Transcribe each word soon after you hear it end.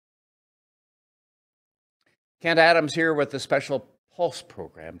Kent Adams here with the special Pulse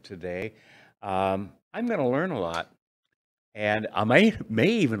program today. I'm going to learn a lot, and I may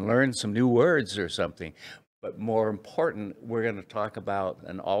even learn some new words or something. But more important, we're going to talk about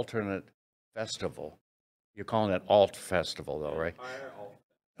an alternate festival. You're calling it Alt Festival, though, right? Empire Alt.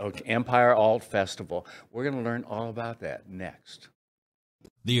 Okay, Empire Alt Festival. We're going to learn all about that next.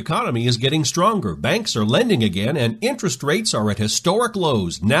 The economy is getting stronger. Banks are lending again, and interest rates are at historic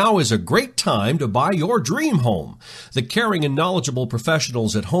lows. Now is a great time to buy your dream home. The caring and knowledgeable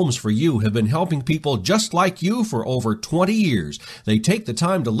professionals at Homes for You have been helping people just like you for over 20 years. They take the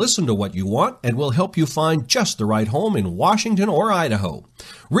time to listen to what you want and will help you find just the right home in Washington or Idaho.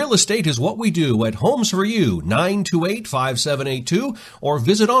 Real estate is what we do at Homes for You, 928-5782, or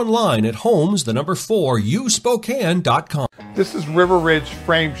visit online at homes4uspokane.com. This is River Ridge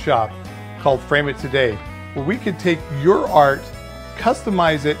Frame Shop, called Frame It Today, where we can take your art,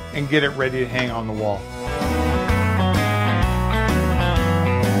 customize it, and get it ready to hang on the wall.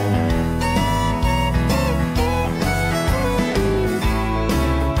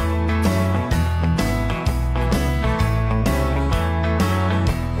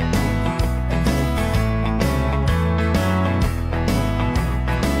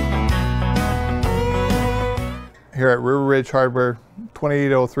 Here at River Ridge Hardware,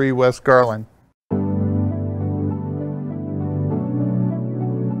 2803 West Garland.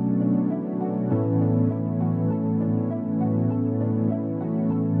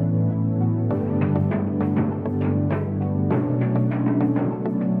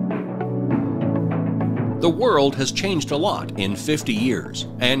 The world has changed a lot in 50 years,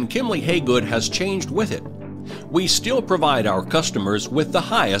 and Kimley Haygood has changed with it. We still provide our customers with the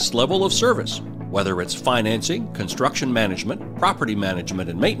highest level of service, whether it's financing, construction management, property management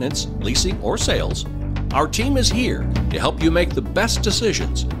and maintenance, leasing, or sales. Our team is here to help you make the best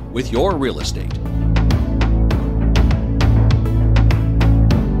decisions with your real estate.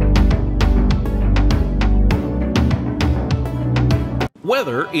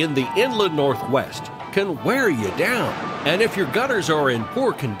 Weather in the inland Northwest can wear you down. And if your gutters are in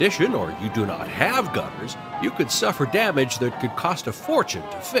poor condition or you do not have gutters, you could suffer damage that could cost a fortune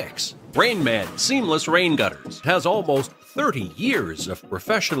to fix. Rainman Seamless Rain Gutters has almost 30 years of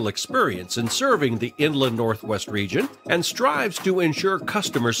professional experience in serving the inland Northwest region and strives to ensure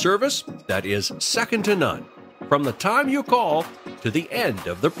customer service that is second to none, from the time you call to the end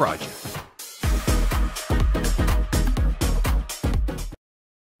of the project.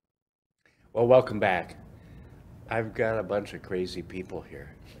 Well, welcome back. I've got a bunch of crazy people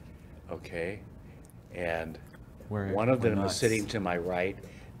here, okay? And one of them is sitting to my right.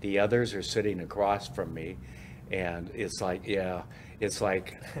 The others are sitting across from me. And it's like, yeah, it's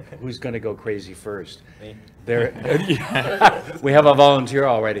like, who's going to go crazy first? Me. We have a volunteer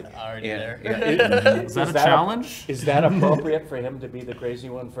already. Already there. Is that a challenge? Is that appropriate for him to be the crazy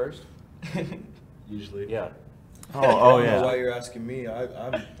one first? Usually. Yeah. Oh I don't yeah. know why you're asking me.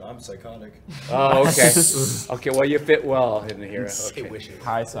 I'm psychotic. Oh, okay. Okay, well, you fit well in here. Okay.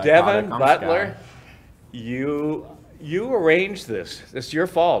 Hi, psychotic. Devin I'm Butler, Sky. you arranged this. It's your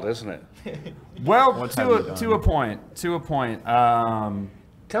fault, isn't it? Well, What have you done? to a point.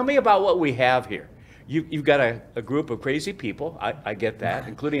 Tell me about what we have here. You've got a group of crazy people. I get that,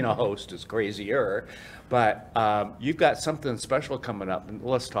 including a host is crazier. But you've got something special coming up, and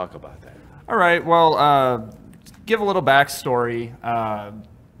let's talk about that. All right. Well, give a little backstory. I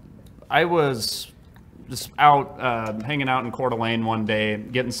was just out hanging out in Coeur d'Alene one day,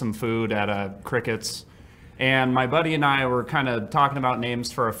 getting some food at Cricket's, and my buddy and I were kind of talking about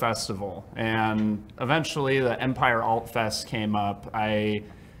names for a festival. And eventually, the Empire Alt Fest came up. I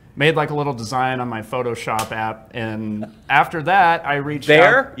made like a little design on my Photoshop app, and after that, I reached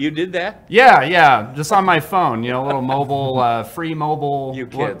out. You did that? Yeah, just on my phone. You know, a little mobile, free mobile. You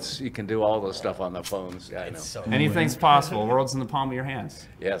kids, you can do all this stuff on the phones. Yeah, I know. So Anything's possible. World's in the palm of your hands.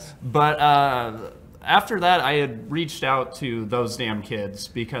 Yes. But after that, I had reached out to Those Damn Kids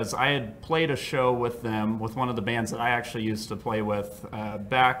because I had played a show with them, with one of the bands that I actually used to play with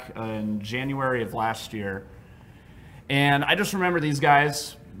back in January of last year. And I just remember these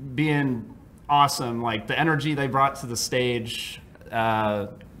guys being awesome, like the energy they brought to the stage, the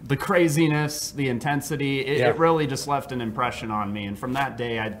craziness, the intensity, it really just left an impression on me. And from that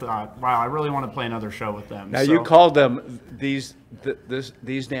day, I thought, wow, I really want to play another show with them. Now, you called them these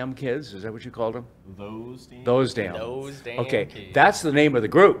damn kids? Is that what you called them? Those damn. Those damn Okay, kids. that's the name of the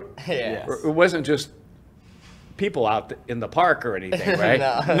group. Yes. It wasn't just people out in the park or anything, right?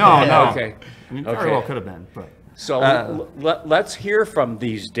 No. Okay. I mean, very well could have been, but. So let's hear from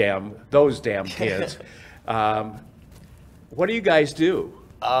those damn kids. What do you guys do?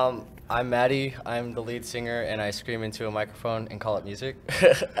 I'm Maddie. I'm the lead singer, and I scream into a microphone and call it music.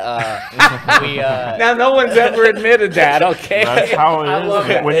 Now, no one's ever admitted that, okay? That's how it is.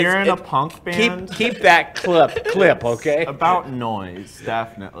 it. When you're in a punk band, Keep that clip, okay? about noise,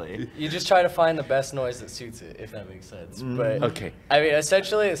 definitely. You just try to find the best noise that suits it, if that makes sense. But Okay. I mean,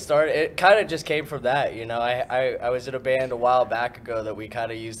 essentially, it kind of just came from that. You know, I was in a band a while back ago that we kind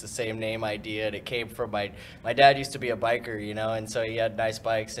of used the same name idea, and it came from my dad used to be a biker, you know, and so he had nice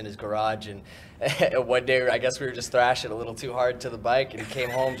bikes in his garage, and one day I guess we were just thrashing a little too hard to the bike, and he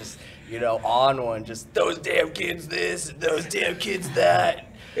came home just, you know, on one, just those damn kids this and those damn kids that.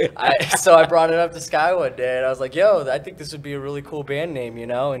 So I brought it up to Sky one day, and I was like, yo, I think this would be a really cool band name, you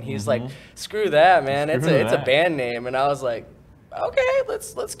know, and he's like, screw that, man, it's a band name. And I was like, okay,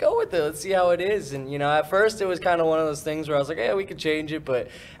 let's go with it. Let's see how it is. And, you know, at first it was kind of one of those things where I was like, yeah, we could change it. But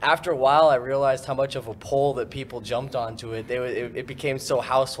after a while, I realized how much of a pull that people jumped onto it. It became so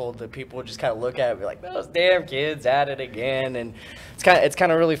household that people would just kind of look at it and be like, those damn kids at it again. And it's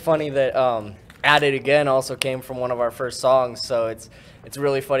kind of really funny that At It Again also came from one of our first songs. So it's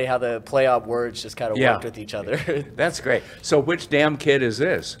really funny how the play-on words just kind of worked with each other. That's great. So which damn kid is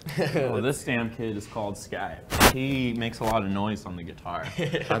this? Well, this damn kid is called Sky. He makes a lot of noise on the guitar.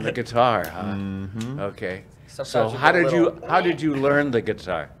 On the guitar, huh? Okay. So how did you learn the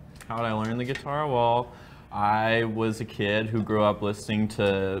guitar? How did I learn the guitar? Well, I was a kid who grew up listening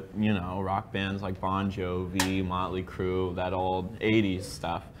to, you know, rock bands like Bon Jovi, Motley Crue, that old 80s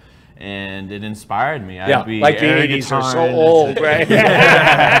stuff. And it inspired me. Yeah, like the 80s are so old, right?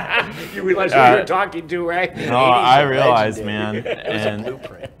 You realize who you're talking to, right? No, I realized, man. It was a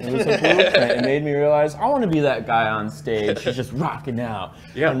blueprint. It was a blueprint. It made me realize I want to be that guy on stage who's just rocking out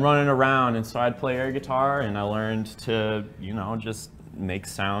and running around. And so I'd play air guitar, and I learned to, you know, just make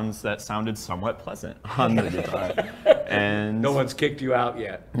sounds that sounded somewhat pleasant on the guitar. And no one's kicked you out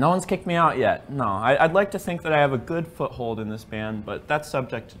yet. No one's kicked me out yet. No, I'd like to think that I have a good foothold in this band, but that's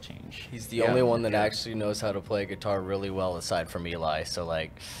subject to change. He's the only one that actually knows how to play guitar really well, aside from Eli. So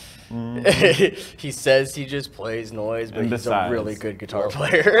like, he says he just plays noise, but he's a really good guitar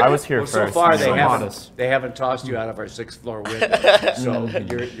player. I was here first. So far, they haven't tossed you out of our 6th floor window, so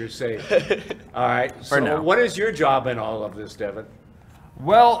you're safe. All right. So what is your job in all of this, Devin?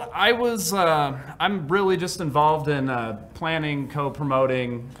 Well, I'm really just involved in planning,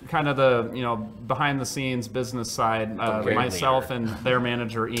 co-promoting, kind of the, you know, behind-the-scenes business side. Myself and their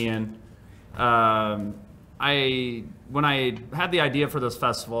manager, Ian. When I had the idea for this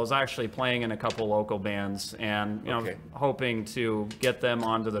festival, I was actually playing in a couple local bands and, you know, hoping to get them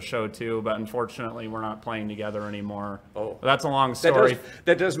onto the show too, but unfortunately we're not playing together anymore. Oh, but that's a long story.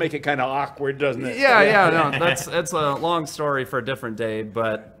 That does make it kind of awkward, doesn't it? Yeah, no, it's a long story for a different day,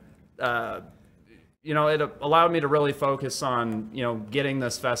 but you know, it allowed me to really focus on, you know, getting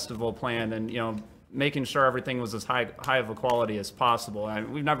this festival planned and, you know, making sure everything was as high of a quality as possible.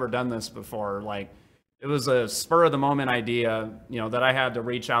 We've never done this before. Like, it was a spur of the moment idea, you know, that I had to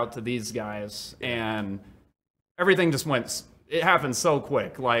reach out to these guys, and everything just it happened so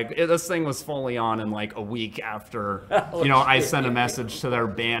quick. Like, this thing was fully on in like a week after, you know, I sent a message to their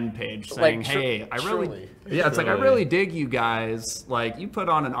band page saying, like, hey, I really dig you guys. Like, you put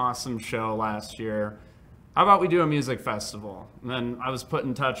on an awesome show last year. How about we do a music festival? And then I was put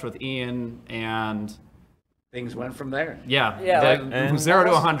in touch with Ian, and things went from there. Yeah, like, 0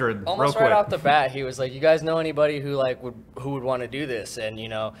 to 100. Almost real right quick. off the bat, he was like, "You guys know anybody who would want to do this?" And you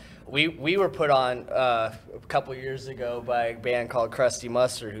know, we were put on a couple years ago by a band called Krusty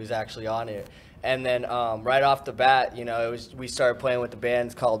Mustard, who's actually on it. And then right off the bat, you know, we started playing with the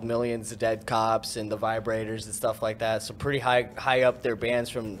bands called Millions of Dead Cops and the Vibrators and stuff like that. So pretty high up there bands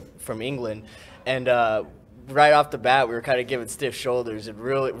from England, and right off the bat, we were kind of giving stiff shoulders and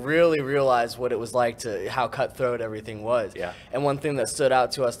really realized what it was like how cutthroat everything was. Yeah. And one thing that stood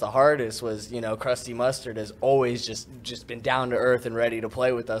out to us the hardest was, you know, Krusty Mustard has always just been down to earth and ready to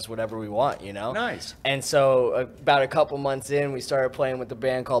play with us whatever we want, you know? Nice. And so about a couple months in, we started playing with a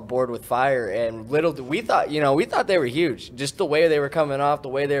band called Bored with Fire, and we thought they were huge. Just the way they were coming off, the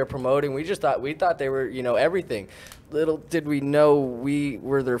way they were promoting, we thought they were, you know, everything. Little did we know we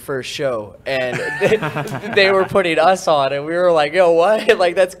were their first show, and they were putting us on, and we were like, yo, what?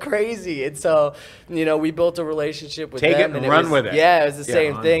 Like, that's crazy. And so, you know, we built a relationship with them. Take it and run with it. Yeah, it was the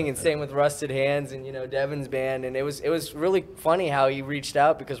same thing, and same with Rusted Hands and, you know, Devin's band. And it was really funny how he reached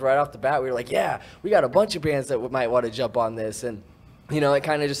out, because right off the bat, we were like, yeah, we got a bunch of bands that might want to jump on this. And, you know, it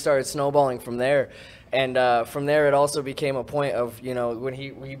kind of just started snowballing from there. And from there, it also became a point of, you know, when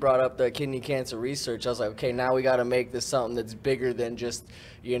he brought up the kidney cancer research, I was like, okay, now we got to make this something that's bigger than just,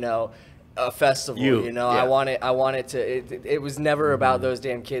 you know, a festival, you know. Yeah. I want it to, it was never about those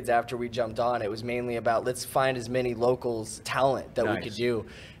damn kids after we jumped on. It was mainly about let's find as many locals talent that we could do.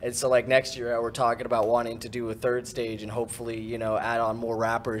 And so like next year we're talking about wanting to do a third stage and hopefully, you know, add on more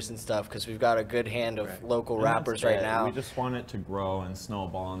rappers and stuff because we've got a good hand of local rappers right now. We just want it to grow and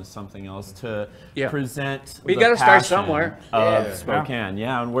snowball into something else to present. We got to start somewhere. Of Spokane,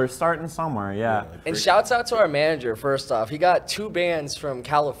 and we're starting somewhere, And shouts out to our manager first off. He got 2 bands from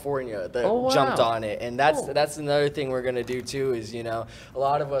California that jumped on it, and that's another thing we're gonna do too. Is, you know, a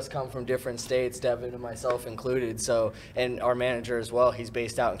lot of us come from different states, Devin and myself included. So, and our manager as well. He's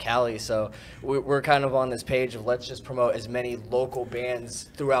based out in Cali, so we're kind of on this page of let's just promote as many local bands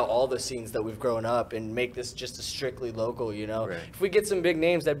throughout all the scenes that we've grown up and make this just a strictly local, you know. If we get some big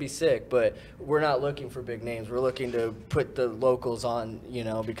names, that'd be sick, but we're not looking for big names. We're looking to put the locals on, you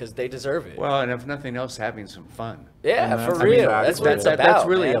know, because they deserve it. Well, and if nothing else, having some fun. Yeah, for real. That's what it's about. That's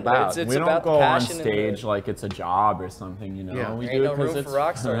really about. It's we don't about go the on passion stage like it's a job or something, you know. We Ain't do no it because room for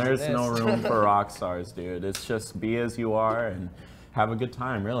rock stars there's in no this. room for rock stars, dude. It's just be as you are and have a good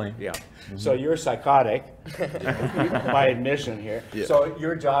time, really. Yeah. So you're psychotic by admission here. Yeah. So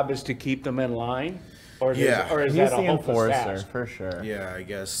your job is to keep them in line? Or is He's that a the hopeless enforcer, task? for sure. Yeah, I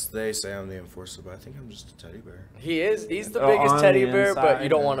guess they say I'm the enforcer, but I think I'm just a teddy bear. He is. He's the biggest teddy bear, but you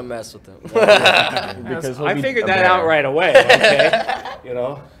don't want to mess with him. Because I figured that out right away. Okay. You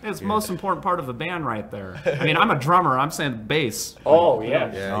know, It's the most important part of the band right there. I mean, I'm a drummer. I'm saying bass. Oh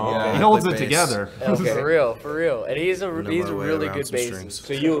yeah. Yeah, He holds it together. For real. And he's a really good bassist.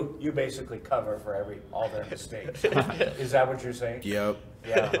 So you basically cover for all their mistakes. Is that what you're saying? Yep.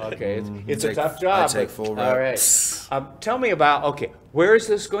 Yeah. Okay. It's a tough job. I take full All reps. right. Tell me about. Where is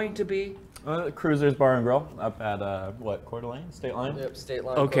this going to be? Cruisers Bar and Grill up at Coeur d'Alene, State Line. Yep, State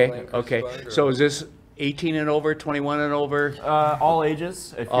Line. Okay. Okay. So is this 18 and over, 21 and over? All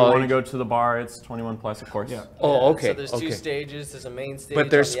ages. If you want to go to the bar, it's 21 plus, of course. Yeah. Oh, okay. So there's 2 stages. There's a main stage But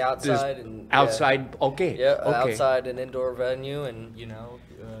there's on the outside and outside. Okay. Yeah, okay. outside an indoor venue, and you know,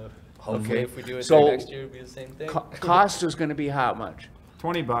 hopefully if we do it So, there next year, it'll be the same thing. Cost is going to be how much?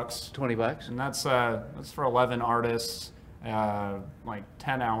 $20. $20. And that's for 11 artists, like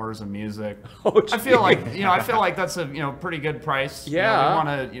 10 hours of music. Oh, I feel like that's a pretty good price. Yeah. We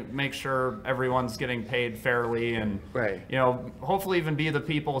want to make sure everyone's getting paid fairly, and hopefully even be the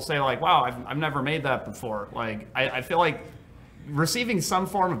people who say like, wow, I've never made that before. Like I feel like receiving some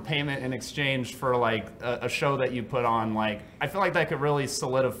form of payment in exchange for like a show that you put on, like I feel like that could really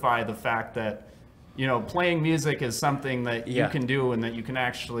solidify the fact that playing music is something that you can do and that you can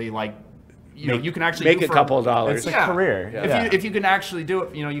actually like. You can actually make a couple of dollars. It's a career. Yeah. If you can actually do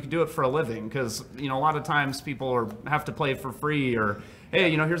it, you can do it for a living. Because a lot of times people have to play for free, or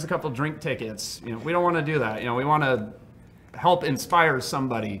hey, here's a couple drink tickets. We don't want to do that. We want to help inspire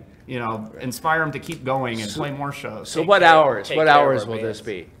somebody. Inspire them to keep going and play more shows. So what hours? What hours will this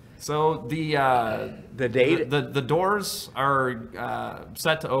be? So the date, the doors are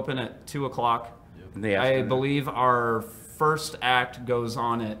set to open at 2:00. I believe our first act goes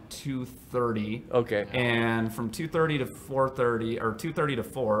on at 2:30. Okay. And from 2:30 to 4:30, or 2:30 to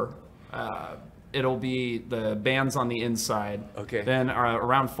 4, it'll be the bands on the inside. Okay. Then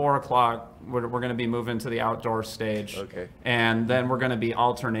around 4 o'clock, we're going to be moving to the outdoor stage. Okay. And then we're going to be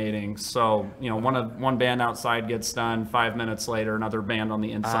alternating. So one band outside gets done. 5 minutes later, another band on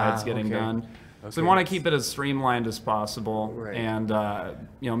the inside's getting done. So we want to keep it as streamlined as possible, and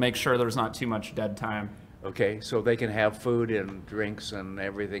make sure there's not too much dead time. Okay, so they can have food and drinks and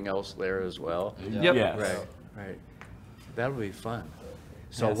everything else there as well. Yep. Yes. Right. That'll be fun.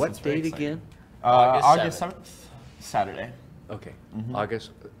 So what date again? August 7th, Saturday. Okay.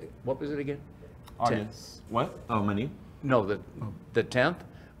 August. What was it again? August. What? Oh, my name? No, the 10th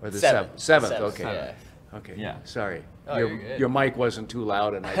or the 7th. 7th. Okay. Yeah. Okay. Yeah. Sorry. Oh, you're good. Your mic wasn't too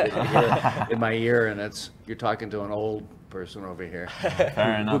loud, and I didn't hear it in my ear, and you're talking to an old person over here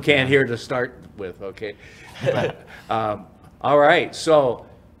Fair enough. who can't hear to start with. Okay. But, all right. So,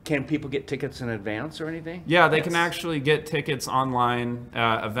 can people get tickets in advance or anything? Yeah, they can actually get tickets online,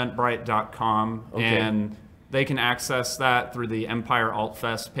 eventbrite.com, and they can access that through the Empire Alt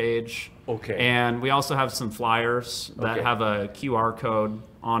Fest page. Okay. And we also have some flyers that have a QR code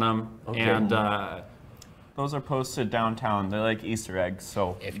on them. Okay. And those are posted downtown. They're like Easter eggs,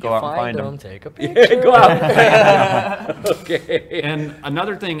 so If go you out and find them. take a picture. Go out. Okay. And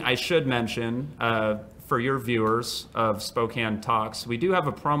another thing I should mention for your viewers of Spokane Talks, we do have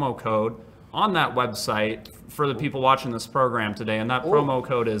a promo code on that website for the people watching this program today, and that promo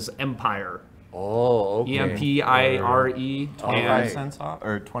code is EMPIRE. Oh, okay. EMPIRE. 25% off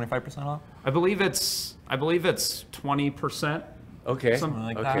or 25% off? I believe it's 20%. Okay. Something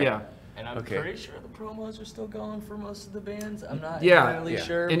like that. that. Yeah. And I'm Okay. pretty sure the promos are still going for most of the bands. I'm not Yeah. entirely Yeah.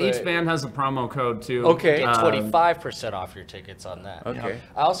 sure. And but each band has a promo code too. Okay. get 25% off your tickets on that. Okay.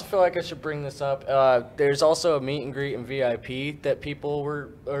 I also feel like I should bring this up. There's also a meet and greet and VIP that people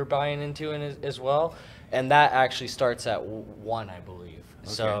are buying into as well, and that actually starts at 1, I believe.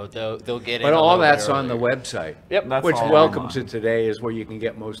 So they'll get in. But a all little bit that's on the earlier. website. Yep. That's Which all welcome online. to today is where you can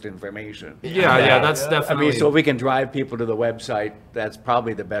get most information. Yeah, that's I definitely. mean, so if we can drive people to the website, that's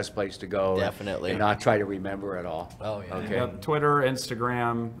probably the best place to go. Definitely. And not try to remember it all. Oh, yeah. Okay. Yeah, Twitter,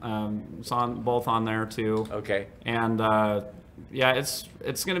 Instagram, it's on both on there too. Okay. And yeah, it's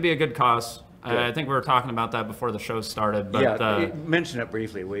going to be a good cause. Good. I think we were talking about that before the show started. But mention it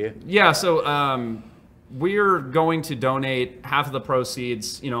briefly, will you? yeah, so we're going to donate half of the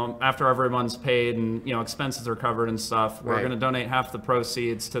proceeds. After everyone's paid and expenses are covered and stuff, we're Right. going to donate half the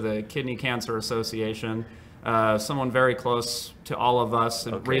proceeds to the Kidney Cancer Association. Someone very close to all of us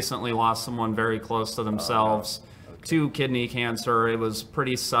and recently lost someone very close to themselves to kidney cancer. It was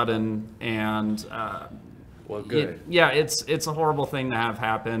pretty sudden, and Well, good. yeah, it's a horrible thing to have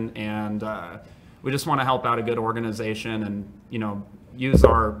happen, and we just want to help out a good organization and use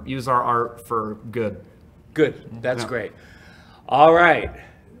our art for good. Good. That's great. All right.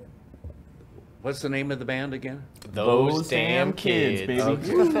 What's the name of the band again? Those damn kids. baby.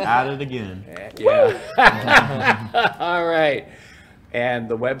 At it again. Yeah. All right. And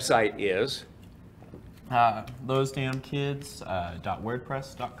the website is? Those damn kids.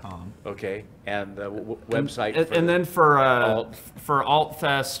 .wordpress.com. Okay. And the website for And then for Alt. for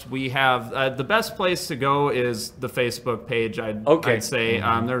AltFest, we have the best place to go is the Facebook page. I'd say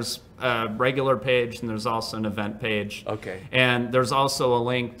there's a regular page and there's also an event page. Okay. And there's also a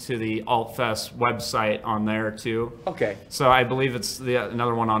link to the AltFest website on there too. Okay. So I believe it's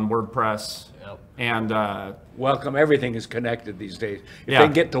another one on WordPress. Yep. And Welcome. Everything is connected these days. If Yeah, they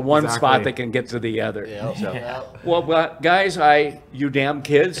can get to one exactly. spot, they can get to the other. Yep. So. Yep. Well, guys, you damn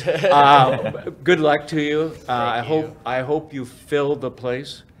kids. Good luck to you. I hope you fill the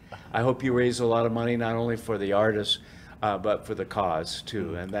place. I hope you raise a lot of money, not only for the artists, but for the cause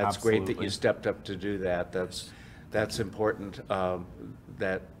too. And that's great that Absolutely. you stepped up to do that. That's important.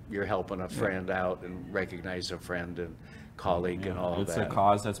 That you're helping a friend out and recognize a friend and colleague and all of It's that. a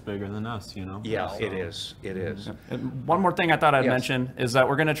cause that's bigger than us, Yeah, So- it is. It is. And one more thing I thought I'd Yes. mention is that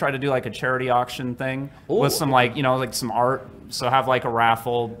we're going to try to do like a charity auction thing Ooh. with some like some art. So have like a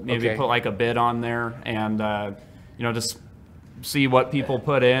raffle, maybe Okay. put like a bid on there, and just see what people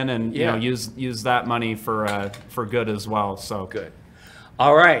put in, and Yeah. use that money for good as well. So Good.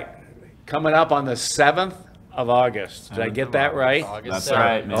 All right. Coming up on the 7th of August. Did I 7th get of that right? August That's 7th.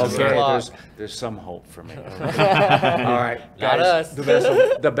 right, man. Okay, O'clock. there's some hope for me. Okay. All right, Not guys, us.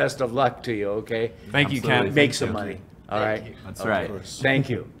 the best of luck to you, okay? thank you, Absolutely. Ken. Make some money, all right? you. That's Okay. right. Thank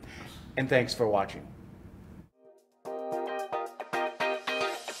you. And thanks for watching.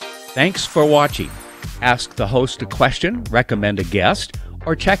 Thanks for watching. Ask the host a question, recommend a guest,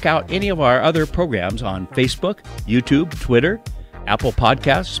 or check out any of our other programs on Facebook, YouTube, Twitter, Apple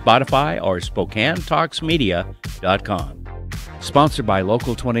Podcasts, Spotify, or SpokaneTalksMedia.com. Sponsored by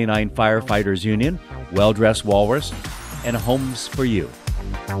Local 29 Firefighters Union, Well Dressed Walrus, and Homes for You.